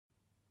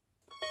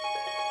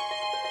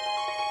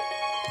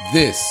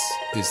This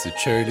is the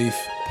Cherryleaf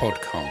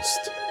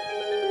Podcast.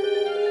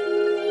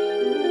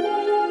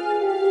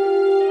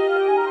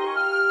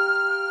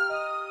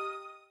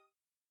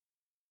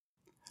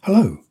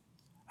 Hello,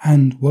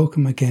 and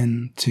welcome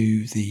again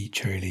to the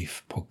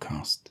Cherryleaf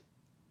Podcast.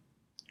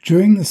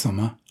 During the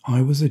summer,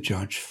 I was a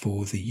judge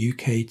for the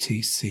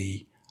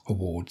UKTC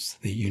Awards,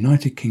 the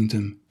United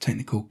Kingdom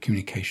Technical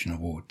Communication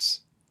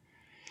Awards.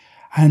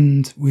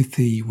 And with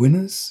the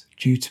winners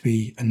due to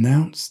be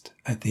announced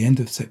at the end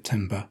of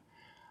September,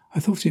 I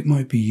thought it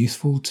might be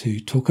useful to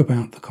talk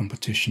about the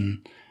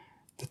competition,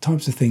 the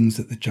types of things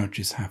that the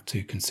judges have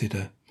to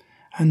consider,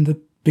 and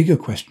the bigger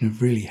question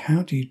of really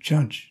how do you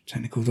judge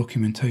technical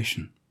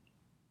documentation?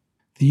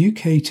 The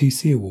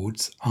UKTC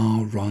Awards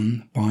are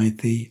run by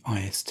the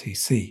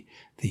ISTC,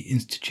 the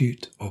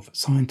Institute of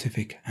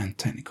Scientific and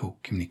Technical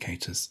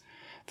Communicators.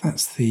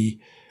 That's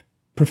the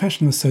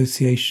professional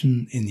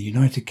association in the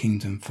United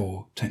Kingdom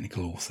for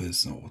technical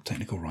authors or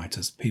technical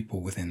writers,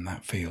 people within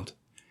that field.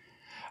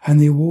 And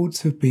the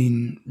awards have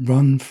been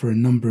run for a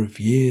number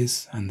of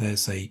years, and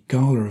there's a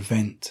gala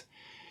event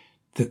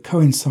that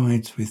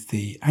coincides with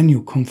the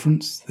annual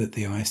conference that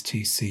the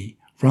ISTC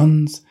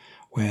runs,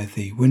 where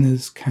the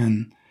winners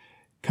can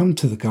come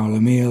to the gala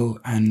meal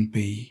and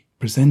be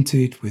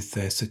presented with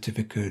their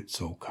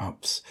certificates or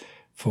cups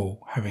for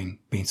having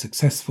been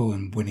successful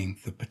in winning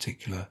the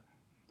particular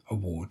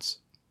awards.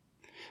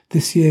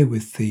 This year,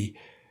 with the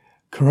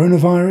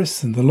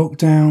coronavirus and the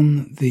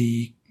lockdown,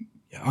 the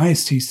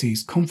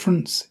ISTC's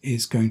conference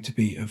is going to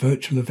be a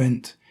virtual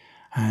event,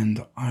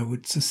 and I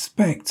would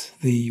suspect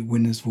the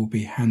winners will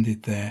be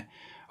handed their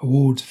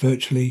awards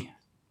virtually.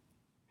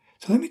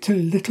 So let me tell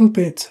you a little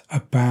bit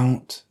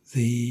about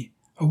the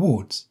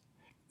awards.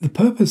 The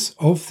purpose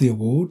of the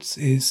awards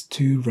is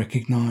to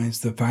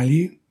recognise the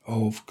value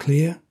of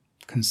clear,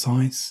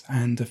 concise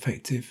and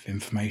effective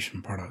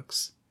information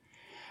products.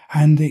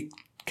 And it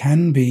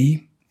can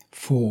be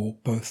for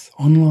both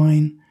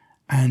online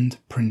and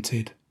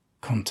printed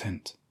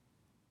content.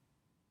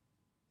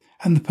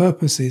 And the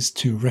purpose is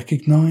to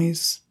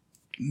recognise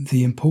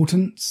the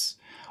importance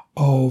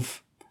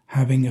of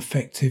having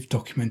effective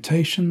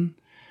documentation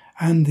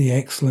and the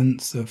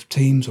excellence of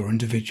teams or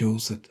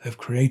individuals that have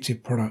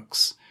created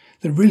products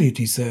that really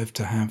deserve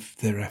to have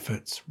their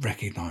efforts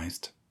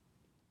recognised.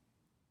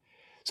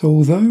 So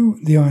although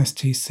the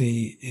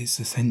ISTC is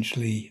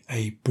essentially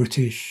a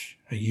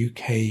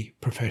UK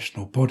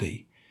professional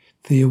body,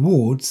 the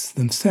awards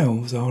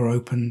themselves are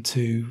open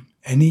to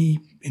any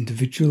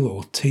individual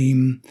or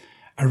team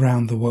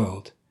around the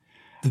world.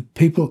 The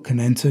people that can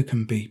enter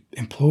can be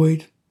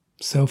employed,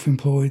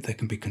 self-employed, they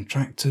can be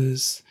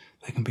contractors,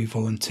 they can be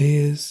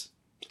volunteers,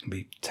 they can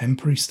be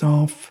temporary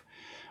staff,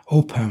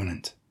 or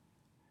permanent.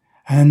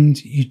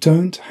 And you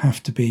don't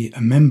have to be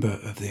a member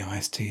of the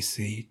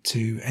ISTC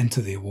to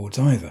enter the awards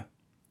either.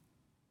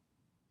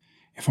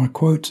 If I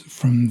quote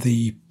from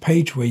the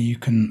page where you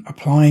can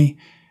apply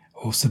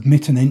or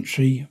submit an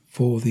entry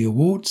for the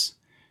awards,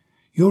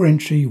 your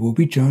entry will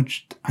be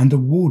judged and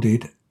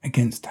awarded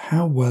against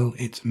how well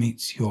it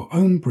meets your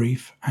own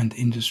brief and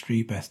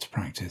industry best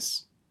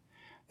practice.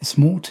 A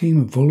small team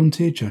of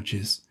volunteer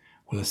judges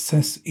will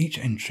assess each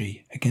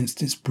entry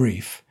against its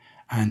brief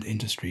and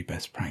industry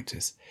best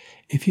practice.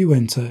 If you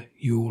enter,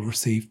 you will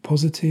receive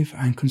positive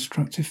and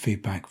constructive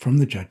feedback from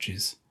the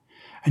judges,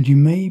 and you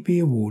may be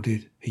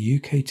awarded a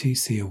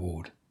UKTC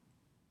award.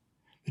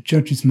 The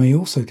judges may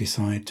also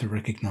decide to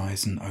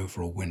recognise an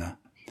overall winner.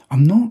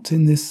 I'm not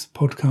in this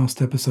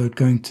podcast episode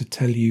going to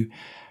tell you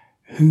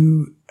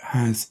who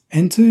has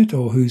entered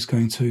or who's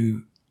going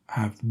to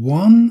have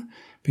won,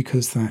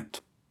 because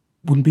that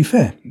wouldn't be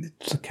fair.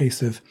 It's a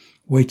case of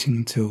waiting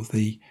until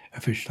the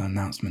official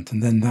announcement,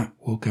 and then that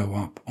will go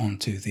up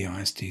onto the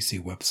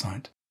ISTC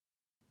website.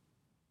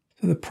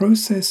 So the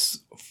process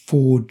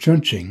for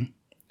judging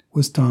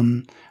was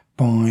done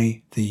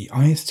by the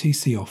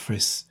ISTC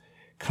office,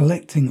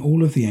 collecting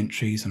all of the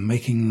entries and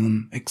making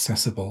them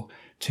accessible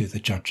to the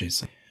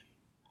judges.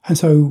 And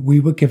so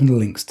we were given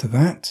links to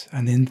that,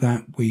 and in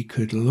that we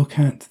could look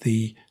at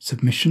the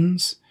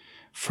submissions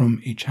from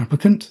each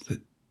applicant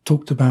that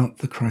talked about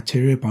the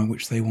criteria by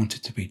which they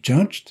wanted to be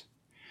judged.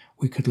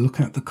 We could look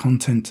at the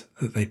content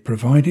that they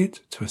provided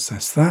to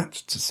assess that,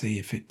 to see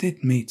if it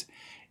did meet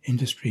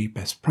industry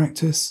best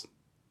practice.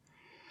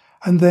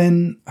 And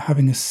then,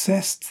 having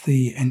assessed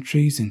the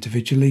entries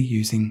individually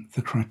using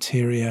the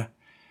criteria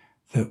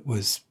that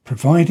was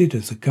provided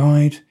as a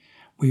guide,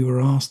 we were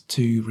asked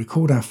to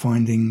record our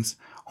findings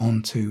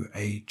onto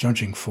a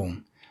judging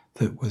form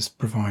that was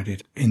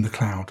provided in the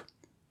cloud.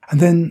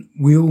 And then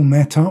we all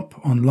met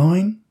up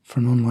online for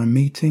an online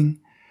meeting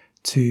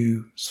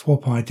to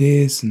swap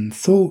ideas and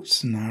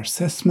thoughts and our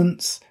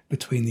assessments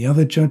between the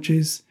other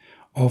judges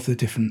of the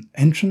different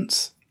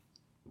entrants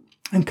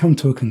and come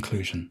to a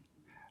conclusion.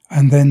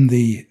 And then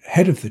the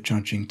head of the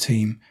judging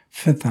team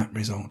fed that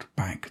result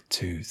back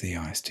to the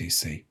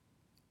ISTC.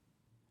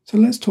 So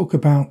let's talk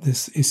about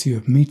this issue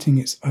of meeting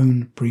its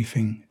own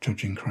briefing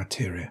judging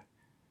criteria.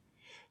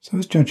 So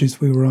as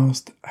judges, we were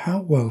asked, how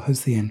well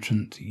has the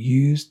entrant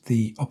used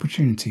the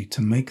opportunity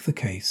to make the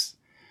case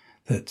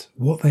that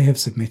what they have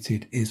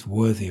submitted is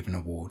worthy of an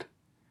award?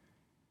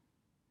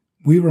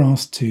 We were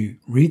asked to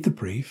read the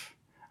brief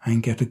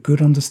and get a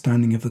good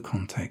understanding of the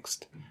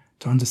context,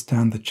 to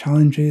understand the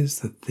challenges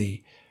that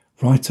the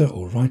writer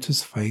or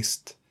writers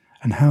faced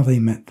and how they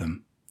met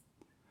them,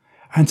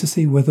 and to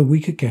see whether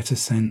we could get a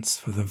sense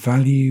for the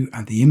value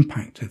and the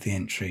impact of the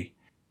entry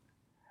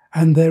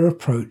and their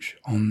approach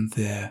on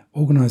their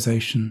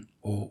organisation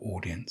or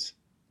audience.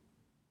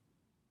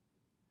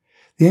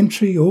 The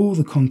entry or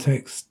the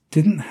context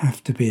didn't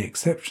have to be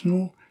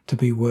exceptional to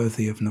be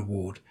worthy of an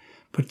award,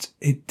 but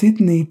it did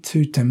need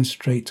to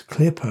demonstrate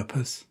clear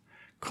purpose,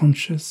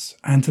 conscious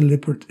and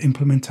deliberate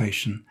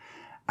implementation,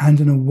 and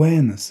an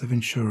awareness of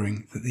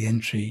ensuring that the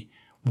entry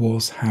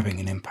was having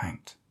an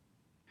impact.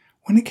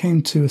 When it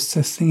came to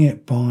assessing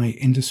it by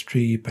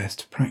industry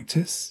best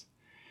practice,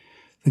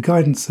 the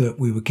guidance that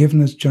we were given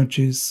as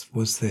judges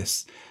was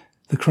this: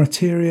 the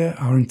criteria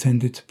are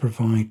intended to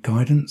provide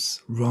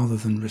guidance rather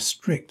than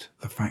restrict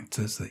the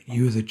factors that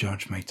you as a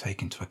judge may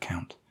take into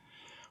account.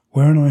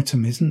 Where an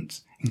item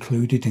isn't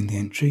included in the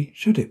entry,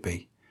 should it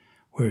be?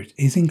 Where it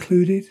is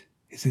included,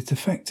 is it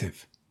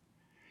effective?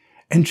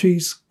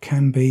 Entries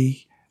can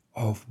be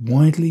of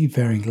widely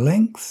varying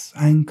lengths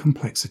and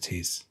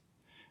complexities.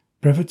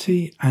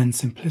 Brevity and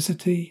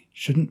simplicity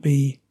shouldn't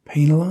be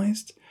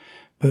penalised,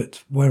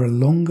 but where a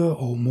longer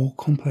or more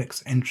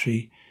complex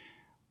entry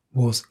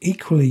was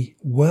equally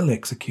well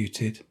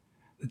executed,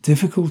 the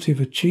difficulty of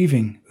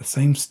achieving the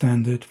same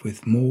standard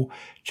with more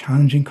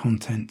challenging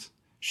content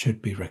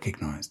should be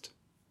recognised.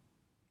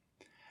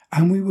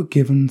 And we were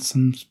given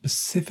some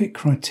specific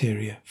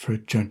criteria for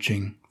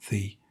judging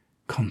the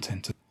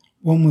content.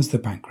 One was the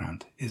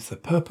background. Is the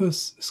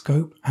purpose,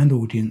 scope and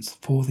audience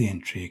for the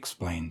entry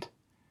explained?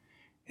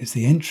 Is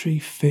the entry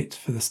fit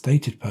for the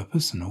stated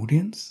purpose and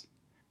audience?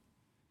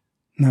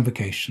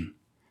 Navigation.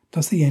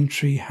 Does the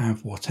entry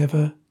have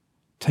whatever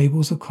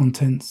tables of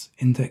contents,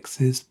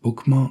 indexes,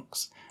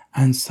 bookmarks,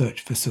 and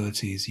search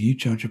facilities you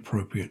judge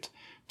appropriate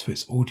to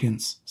its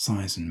audience,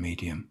 size and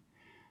medium?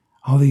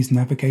 Are these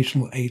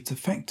navigational aids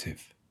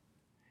effective?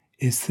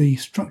 Is the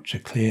structure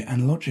clear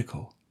and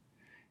logical?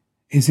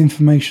 Is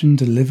information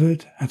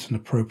delivered at an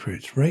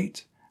appropriate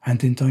rate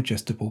and in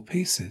digestible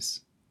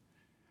pieces?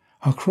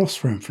 Are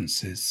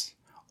cross-references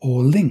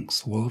or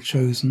links well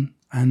chosen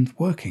and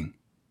working?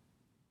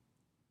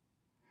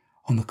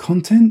 On the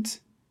content,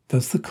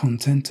 does the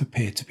content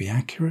appear to be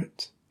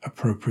accurate,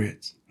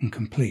 appropriate and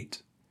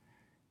complete?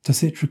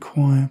 Does it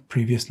require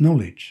previous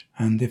knowledge,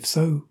 and if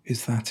so,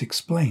 is that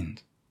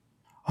explained?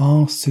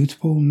 Are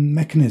suitable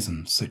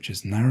mechanisms such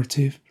as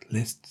narrative,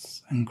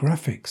 lists and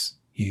graphics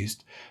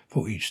used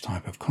for each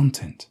type of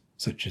content,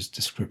 such as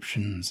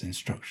descriptions,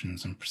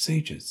 instructions and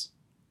procedures?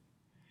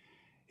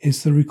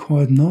 Is the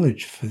required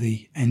knowledge for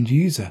the end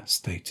user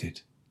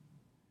stated?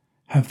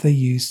 Have they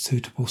used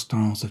suitable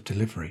styles of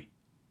delivery?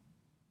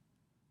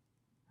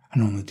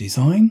 And on the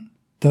design,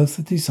 does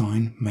the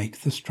design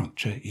make the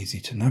structure easy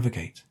to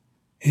navigate?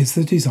 Is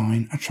the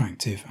design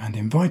attractive and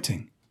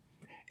inviting?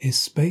 Is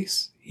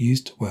space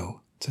used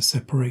well to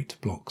separate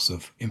blocks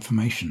of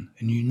information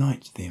and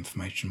unite the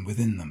information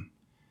within them?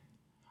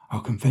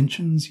 Are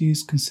conventions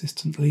used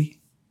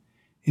consistently?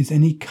 Is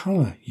any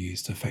colour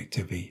used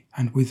effectively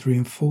and with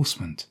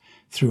reinforcement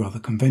through other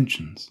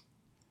conventions?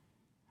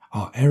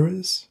 Are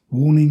errors,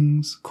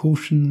 warnings,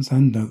 cautions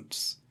and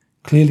notes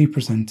clearly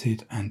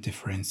presented and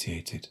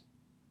differentiated?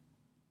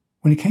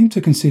 When it came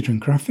to considering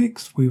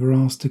graphics, we were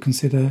asked to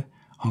consider: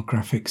 are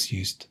graphics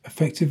used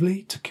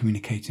effectively to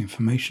communicate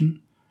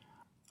information?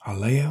 Are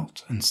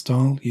layout and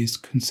style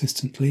used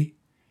consistently?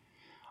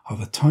 Are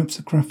the types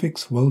of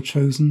graphics well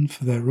chosen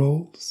for their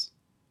roles?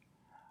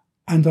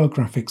 And are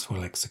graphics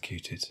well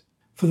executed?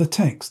 For the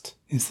text,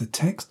 is the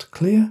text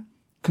clear,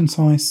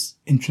 concise,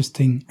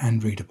 interesting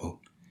and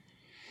readable?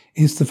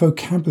 Is the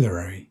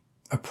vocabulary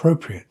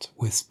appropriate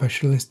with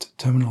specialist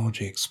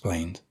terminology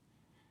explained?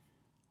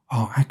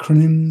 Are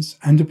acronyms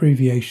and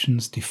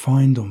abbreviations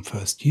defined on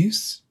first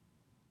use?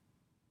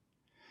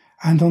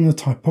 And on the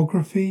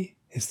typography,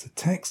 is the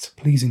text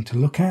pleasing to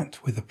look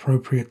at with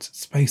appropriate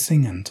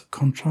spacing and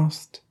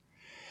contrast?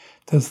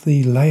 Does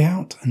the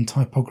layout and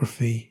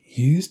typography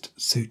used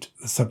suit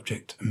the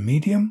subject and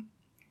medium?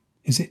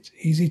 Is it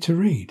easy to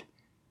read?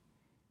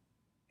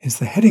 Is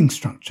the heading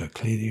structure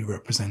clearly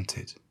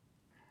represented?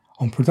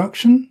 On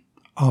production,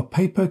 are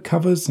paper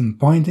covers and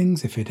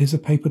bindings, if it is a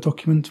paper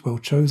document, well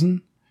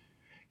chosen?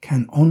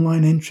 Can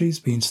online entries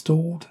be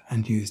installed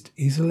and used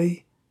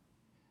easily?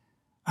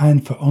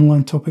 And for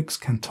online topics,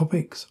 can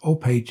topics or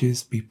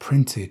pages be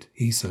printed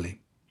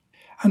easily?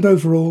 And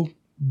overall,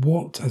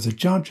 what as a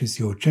judge is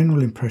your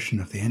general impression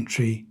of the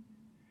entry,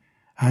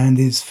 and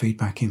is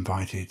feedback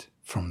invited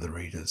from the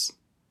readers?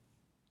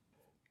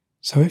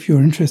 So if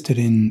you're interested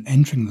in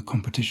entering the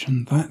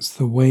competition, that's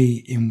the way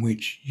in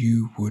which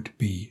you would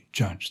be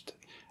judged.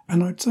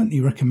 And I'd certainly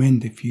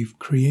recommend, if you've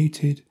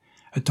created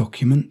a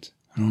document,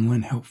 an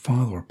online help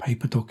file or a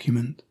paper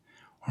document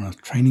or a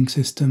training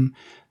system,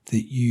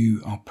 that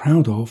you are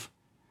proud of,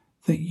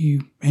 that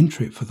you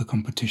enter it for the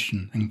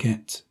competition and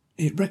get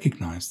it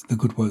recognised, the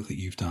good work that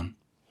you've done.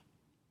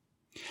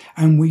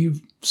 And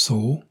we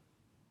saw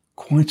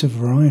quite a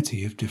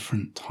variety of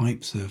different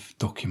types of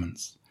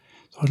documents.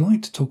 So I'd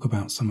like to talk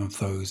about some of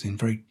those in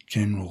very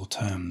general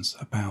terms,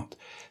 about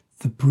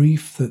the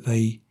brief that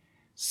they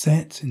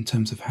set in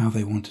terms of how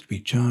they wanted to be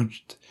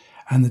judged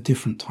and the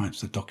different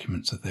types of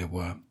documents that there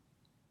were.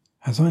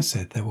 As I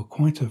said, there were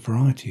quite a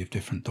variety of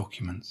different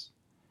documents.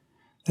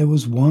 There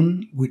was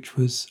one which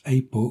was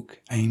a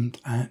book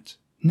aimed at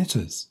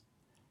knitters,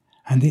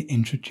 and it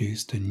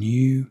introduced a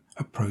new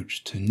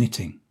approach to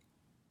knitting.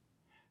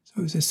 So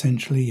it was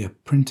essentially a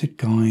printed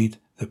guide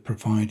that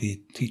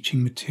provided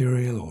teaching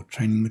material or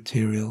training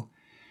material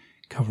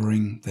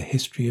covering the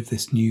history of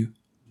this new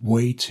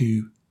way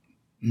to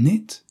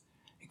knit,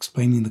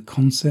 explaining the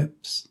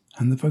concepts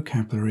and the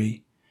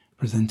vocabulary,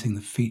 presenting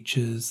the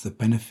features, the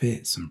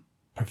benefits and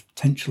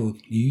potential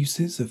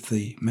uses of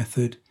the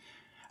method,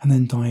 and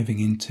then diving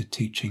into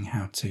teaching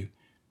how to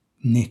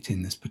knit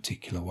in this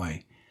particular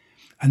way.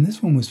 And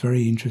this one was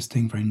very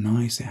interesting, very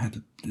nice. It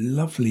had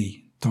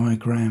lovely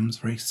diagrams,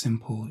 very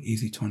simple,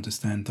 easy to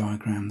understand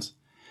diagrams,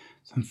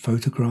 some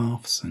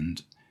photographs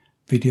and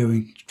video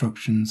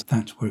instructions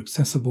that were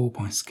accessible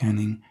by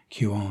scanning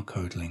QR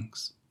code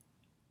links.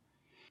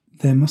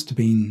 There must have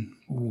been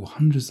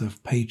hundreds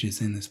of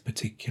pages in this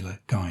particular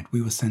guide.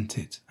 We were sent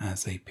it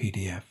as a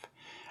PDF,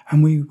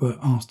 and we were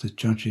asked as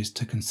judges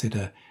to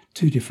consider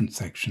 2 different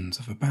sections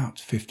of about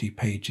 50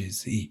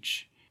 pages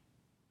each.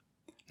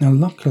 Now,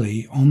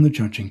 luckily, on the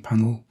judging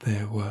panel,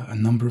 there were a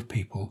number of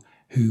people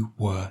who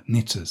were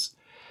knitters.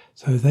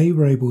 So they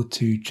were able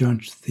to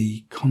judge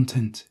the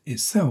content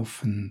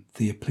itself and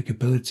the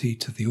applicability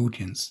to the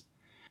audience.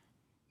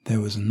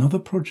 There was another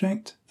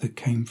project that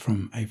came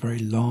from a very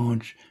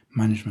large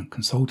management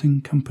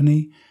consulting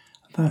company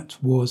that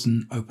was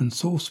an open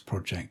source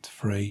project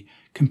for a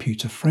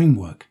computer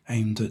framework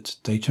aimed at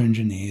data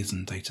engineers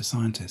and data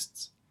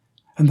scientists.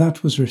 And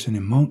that was written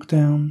in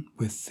Markdown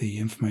with the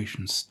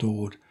information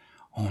stored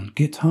on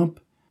GitHub,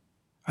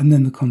 and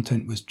then the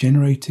content was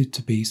generated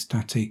to be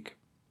static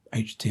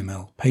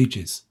HTML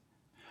pages.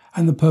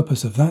 And the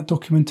purpose of that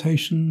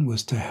documentation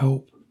was to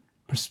help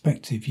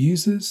prospective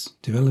users,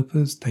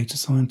 developers, data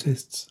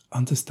scientists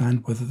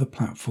understand whether the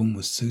platform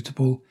was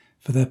suitable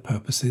for their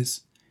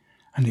purposes,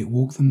 and it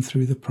walked them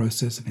through the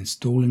process of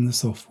installing the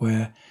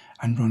software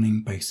and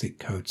running basic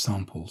code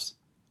samples.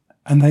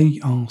 And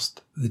they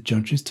asked the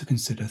judges to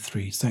consider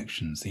 3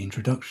 sections: the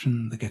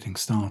introduction, the getting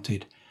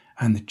started,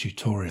 and the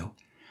tutorial.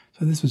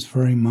 So this was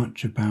very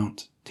much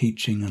about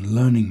teaching and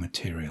learning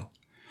material.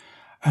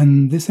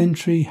 And this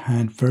entry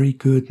had very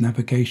good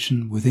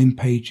navigation within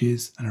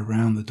pages and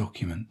around the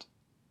document.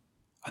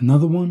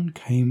 Another one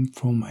came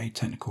from a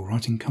technical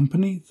writing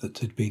company that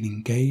had been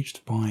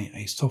engaged by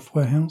a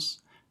software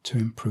house to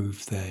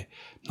improve their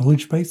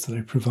knowledge base that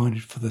they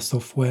provided for the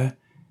software.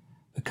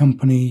 The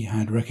company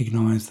had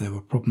recognised there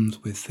were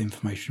problems with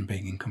information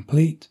being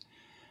incomplete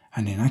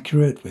and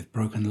inaccurate, with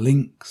broken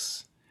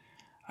links,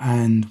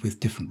 and with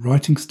different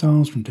writing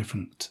styles from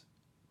different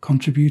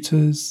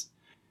contributors.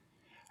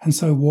 And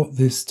so what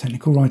this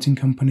technical writing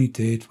company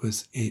did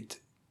was it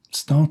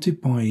started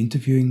by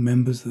interviewing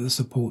members of the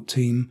support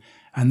team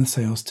and the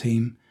sales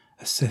team,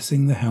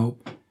 assessing the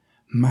help,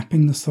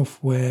 mapping the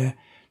software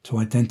to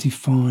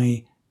identify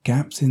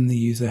gaps in the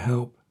user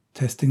help,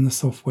 testing the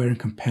software and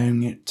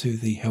comparing it to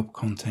the help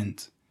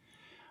content,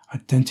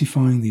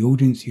 identifying the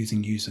audience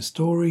using user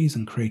stories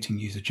and creating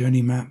user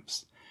journey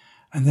maps,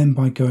 and then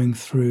by going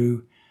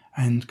through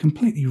and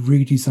completely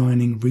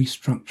redesigning,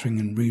 restructuring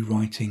and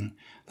rewriting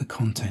the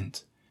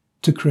content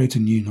to create a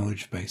new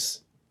knowledge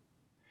base.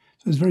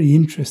 So it's very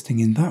interesting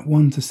in that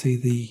one to see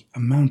the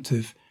amount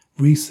of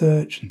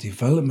research and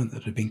development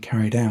that had been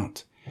carried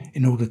out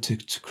in order to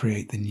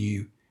create the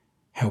new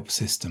help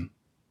system.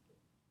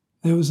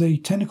 There was a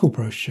technical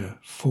brochure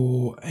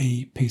for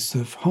a piece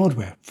of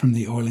hardware from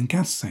the oil and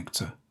gas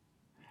sector,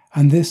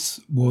 and this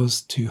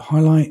was to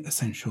highlight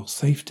essential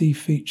safety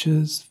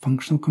features,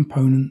 functional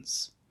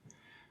components,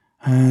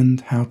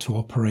 and how to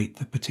operate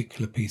the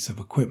particular piece of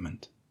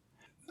equipment.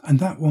 And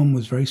that one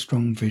was very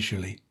strong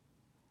visually.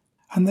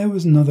 And there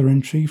was another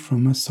entry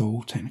from a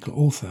sole technical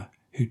author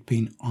who'd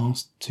been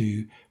asked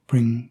to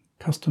bring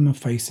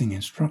customer-facing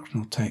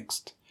instructional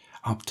text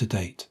up to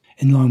date,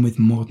 in line with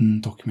modern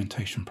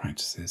documentation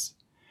practices.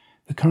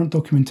 The current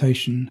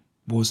documentation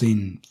was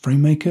in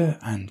FrameMaker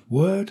and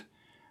Word,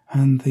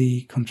 and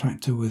the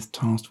contractor was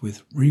tasked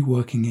with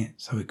reworking it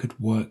so it could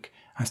work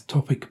as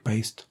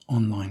topic-based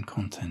online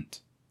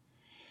content.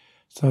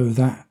 So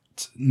that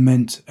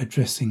meant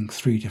addressing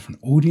 3 different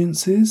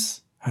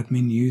audiences,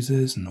 admin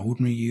users and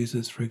ordinary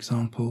users, for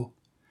example,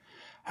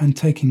 and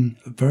taking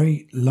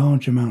very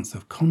large amounts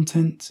of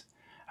content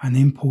and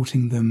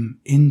importing them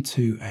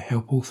into a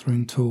help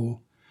authoring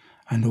tool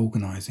and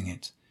organising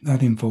it.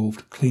 That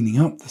involved cleaning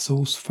up the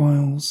source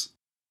files,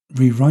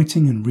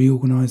 rewriting and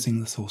reorganising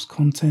the source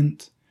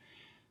content,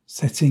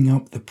 setting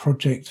up the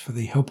project for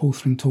the help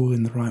authoring tool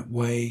in the right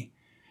way,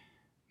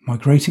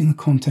 migrating the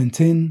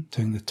content in,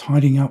 doing the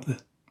tidying up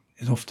that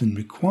is often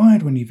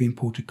required when you've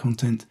imported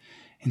content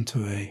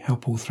into a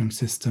help authoring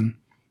system,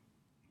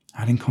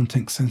 adding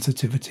content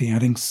sensitivity,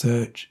 adding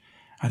search,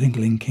 adding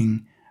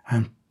linking,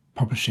 and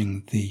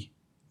publishing the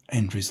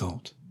end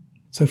result.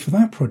 So for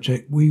that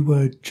project, we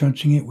were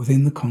judging it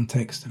within the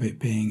context of it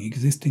being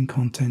existing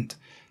content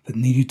that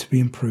needed to be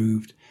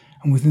improved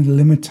and within the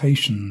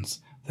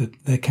limitations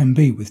that there can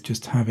be with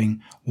just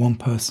having one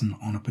person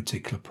on a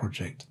particular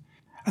project.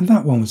 And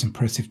that one was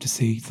impressive to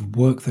see the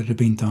work that had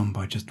been done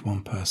by just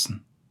one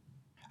person.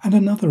 And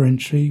another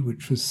entry,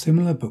 which was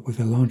similar but with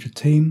a larger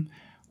team,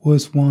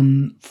 was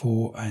one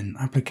for an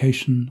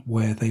application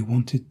where they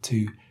wanted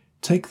to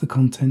take the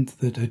content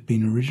that had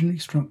been originally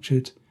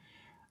structured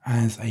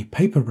as a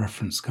paper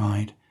reference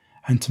guide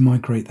and to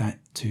migrate that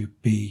to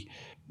be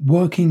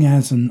working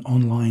as an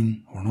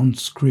online or an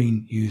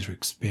on-screen user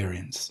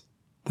experience.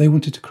 They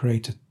wanted to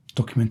create a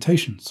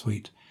documentation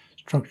suite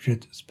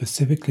structured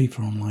specifically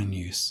for online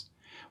use,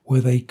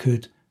 where they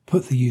could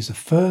put the user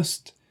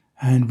first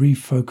and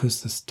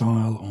refocus the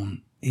style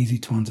on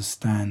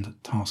easy-to-understand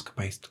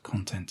task-based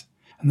content.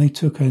 And they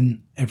took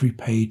an every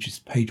page is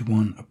page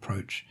one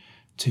approach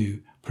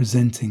to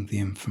presenting the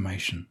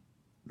information.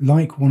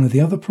 Like one of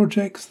the other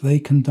projects, they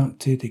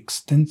conducted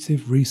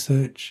extensive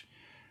research.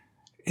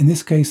 In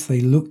this case, they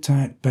looked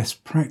at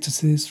best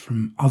practices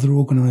from other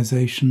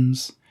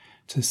organisations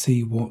to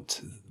see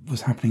what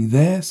was happening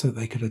there so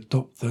they could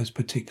adopt those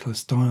particular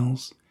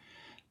styles.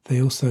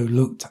 They also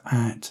looked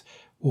at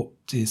what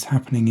is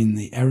happening in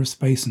the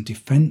aerospace and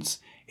defence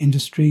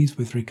industries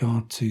with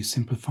regard to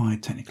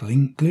simplified technical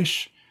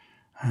English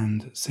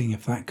and seeing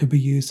if that could be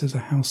used as a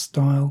house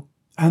style.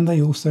 And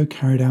they also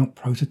carried out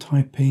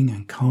prototyping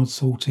and card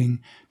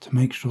sorting to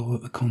make sure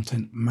that the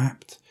content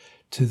mapped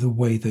to the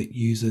way that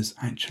users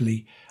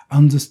actually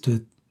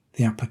understood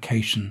the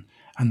application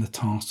and the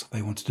tasks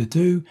they wanted to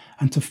do,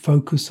 and to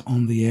focus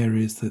on the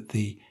areas that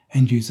the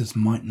end users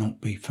might not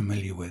be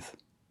familiar with.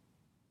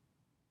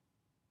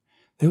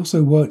 They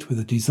also worked with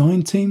a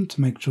design team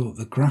to make sure that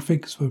the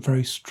graphics were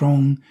very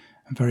strong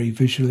and very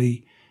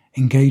visually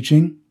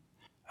engaging.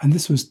 And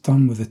this was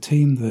done with a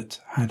team that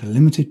had a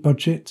limited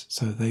budget,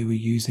 so they were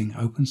using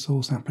open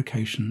source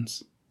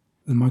applications.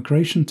 The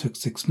migration took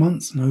 6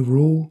 months, and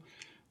overall,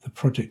 the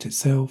project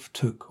itself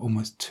took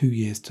almost 2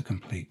 years to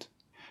complete.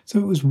 So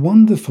it was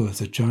wonderful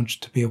as a judge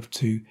to be able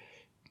to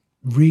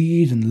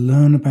read and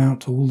learn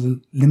about all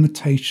the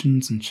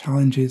limitations and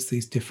challenges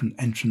these different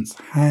entrants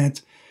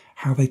had,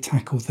 how they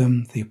tackled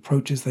them, the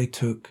approaches they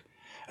took,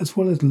 as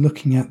well as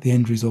looking at the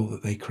end result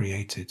that they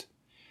created.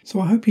 So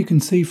I hope you can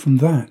see from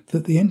that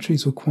the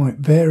entries were quite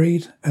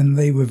varied and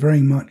they were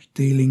very much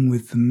dealing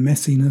with the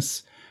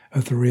messiness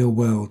of the real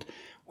world,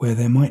 where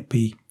there might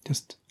be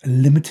just a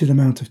limited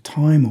amount of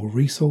time or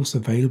resource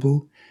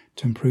available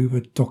to improve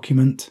a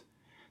document,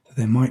 that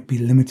there might be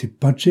limited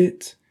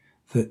budget,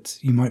 that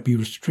you might be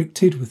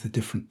restricted with the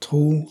different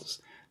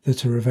tools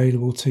that are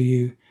available to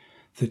you,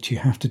 that you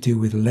have to deal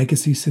with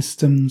legacy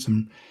systems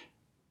and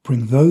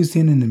bring those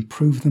in and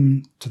improve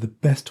them to the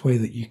best way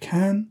that you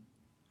can,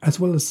 as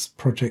well as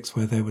projects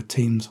where there were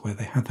teams where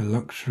they had the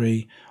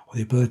luxury or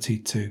the ability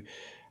to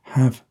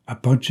have a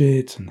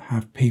budget and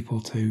have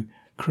people to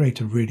create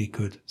a really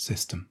good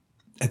system.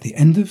 At the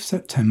end of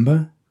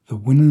September, the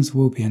winners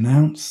will be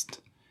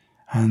announced,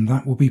 and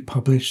that will be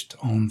published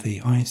on the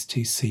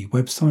ISTC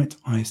website,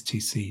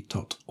 istc.org.uk.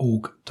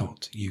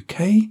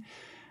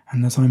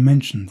 And as I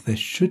mentioned, there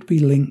should be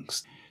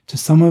links to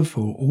some of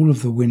or all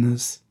of the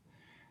winners,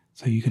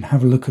 so you can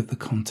have a look at the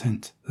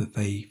content that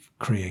they've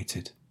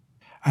created.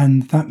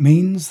 And that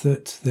means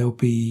that there'll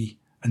be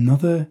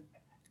another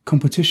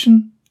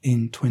competition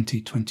in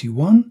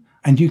 2021,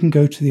 and you can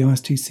go to the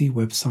ISTC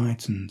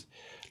website and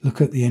look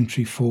at the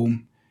entry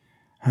form.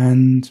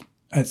 And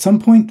at some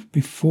point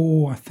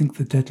before, I think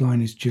the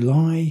deadline is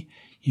July,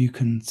 you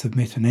can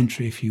submit an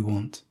entry if you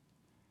want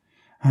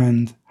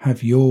and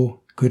have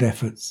your good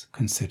efforts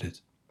considered.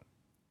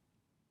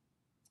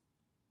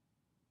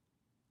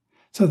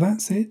 So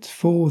that's it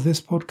for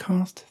this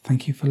podcast.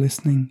 Thank you for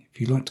listening.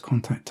 If you'd like to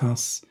contact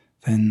us,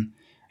 then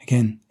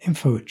again,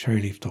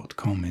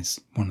 info@cherryleaf.com is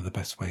one of the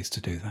best ways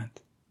to do that.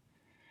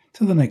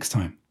 Till the next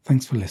time,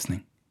 thanks for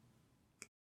listening.